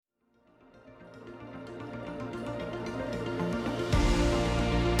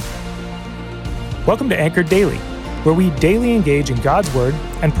Welcome to Anchored Daily, where we daily engage in God's Word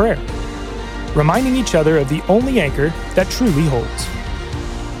and prayer, reminding each other of the only anchor that truly holds.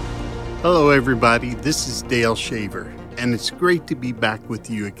 Hello, everybody. This is Dale Shaver, and it's great to be back with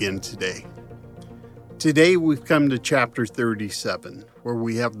you again today. Today, we've come to chapter 37, where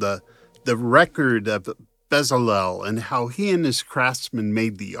we have the record of Bezalel and how he and his craftsmen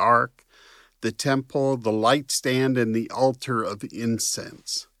made the ark, the temple, the light stand, and the altar of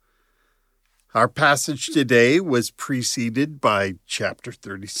incense. Our passage today was preceded by chapter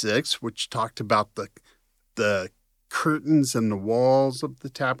 36, which talked about the curtains and the walls of the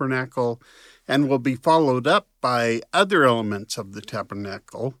tabernacle, and will be followed up by other elements of the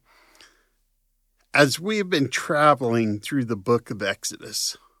tabernacle as we have been traveling through the book of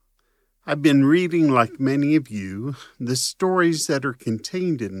Exodus. I've been reading, like many of you, the stories that are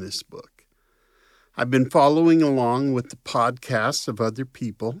contained in this book. I've been following along with the podcasts of other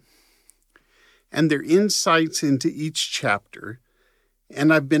people and their insights into each chapter,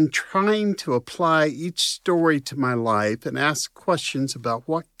 and I've been trying to apply each story to my life and ask questions about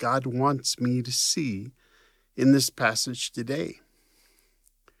what God wants me to see in this passage today.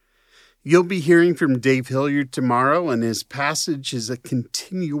 You'll be hearing from Dave Hilliard tomorrow, and his passage is a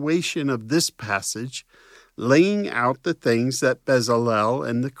continuation of this passage, laying out the things that Bezalel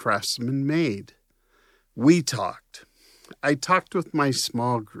and the craftsmen made. We talked. I talked with my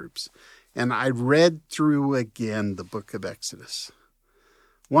small groups, and I read through again the book of Exodus.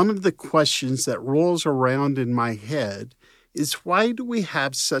 One of the questions that rolls around in my head is, why do we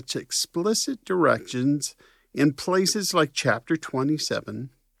have such explicit directions in places like chapter 27,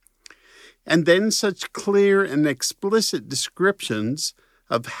 and then such clear and explicit descriptions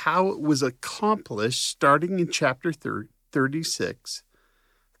of how it was accomplished starting in chapter 36,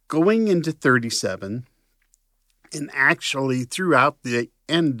 going into 37, and actually throughout the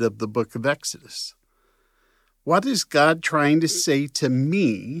end of the book of Exodus? What is God trying to say to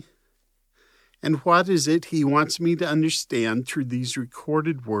me, and what is it he wants me to understand through these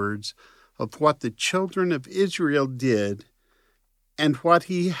recorded words of what the children of Israel did and what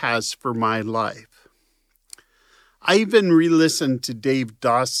he has for my life? I even re-listened to Dave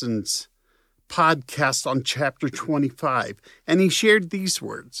Dawson's podcast on chapter 25, and he shared these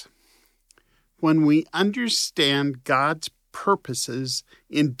words. When we understand God's purposes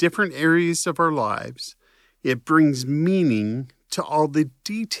in different areas of our lives, it brings meaning to all the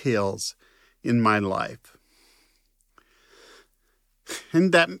details in my life.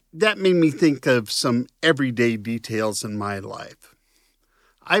 And that made me think of some everyday details in my life.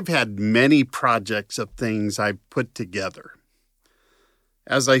 I've had many projects of things I've put together.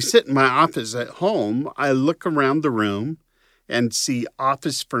 As I sit in my office at home, I look around the room and see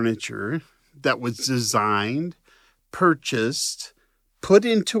office furniture that was designed, purchased, put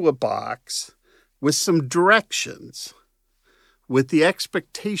into a box with some directions, with the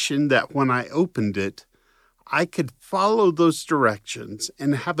expectation that when I opened it, I could follow those directions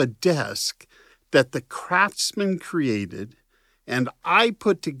and have a desk that the craftsman created and I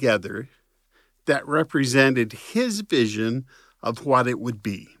put together that represented his vision of what it would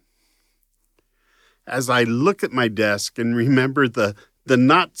be. As I look at my desk and remember the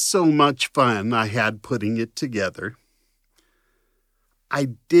not so much fun I had putting it together, I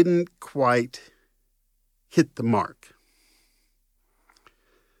didn't quite hit the mark.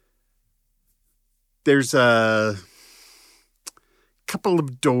 There's a couple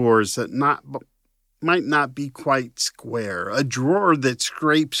of doors that might not be quite square, a drawer that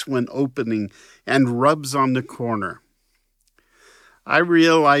scrapes when opening and rubs on the corner. I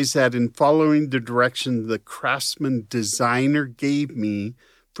realized that in following the direction the craftsman designer gave me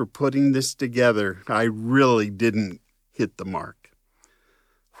for putting this together, I really didn't hit the mark.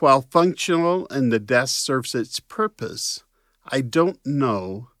 While functional and the desk serves its purpose, I don't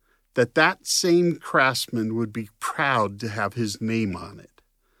know that same craftsman would be proud to have his name on it.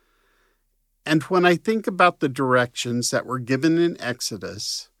 And when I think about the directions that were given in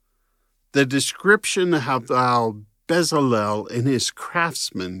Exodus, the description of how Bezalel and his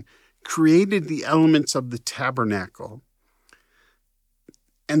craftsmen created the elements of the tabernacle,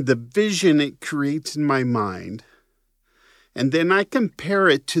 and the vision it creates in my mind, and then I compare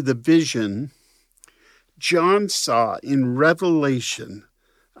it to the vision John saw in Revelation,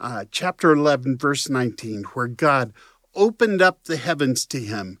 chapter 11, verse 19, where God opened up the heavens to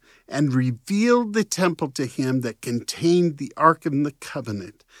him and revealed the temple to him that contained the Ark of the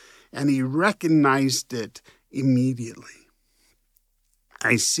Covenant, and he recognized it immediately.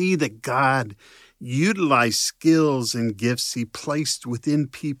 I see that God utilized skills and gifts he placed within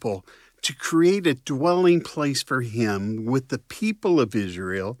people to create a dwelling place for him with the people of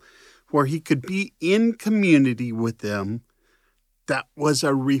Israel, where he could be in community with them that was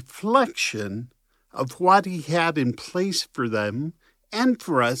a reflection of what he had in place for them and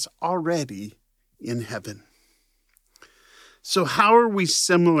for us already in heaven. So how are we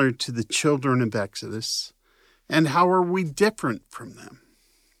similar to the children of Exodus, and how are we different from them?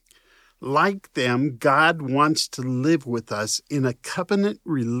 Like them, God wants to live with us in a covenant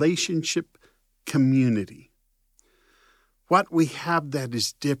relationship community. What we have that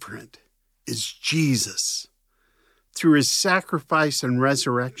is different is Jesus. Through his sacrifice and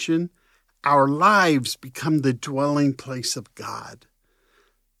resurrection, our lives become the dwelling place of God.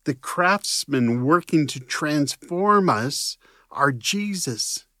 The craftsmen working to transform us are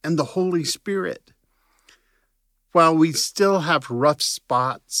Jesus and the Holy Spirit. While we still have rough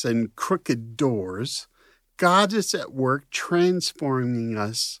spots and crooked doors, God is at work transforming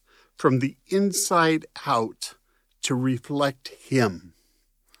us from the inside out to reflect him.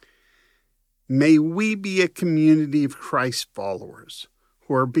 May we be a community of Christ followers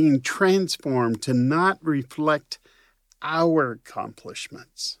who are being transformed to not reflect our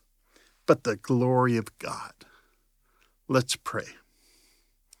accomplishments, but the glory of God. Let's pray.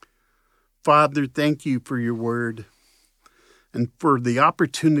 Father, thank you for your word and for the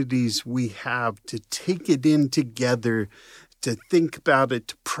opportunities we have to take it in together, to think about it,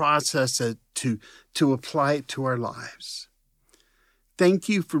 to process it, to apply it to our lives. Thank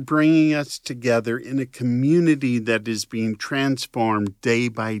you for bringing us together in a community that is being transformed day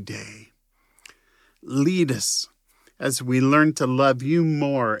by day. Lead us as we learn to love you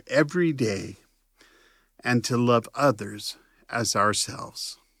more every day and to love others as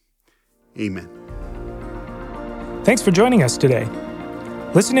ourselves. Amen. Thanks for joining us today.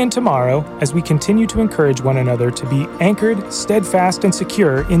 Listen in tomorrow as we continue to encourage one another to be anchored, steadfast, and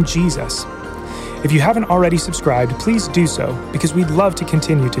secure in Jesus. If you haven't already subscribed, please do so, because we'd love to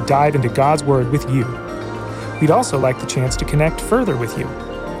continue to dive into God's Word with you. We'd also like the chance to connect further with you.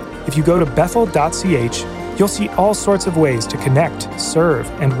 If you go to bethel.ch, you'll see all sorts of ways to connect, serve,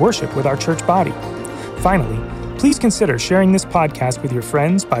 and worship with our church body. Finally, please consider sharing this podcast with your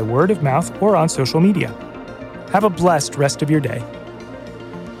friends by word of mouth or on social media. Have a blessed rest of your day.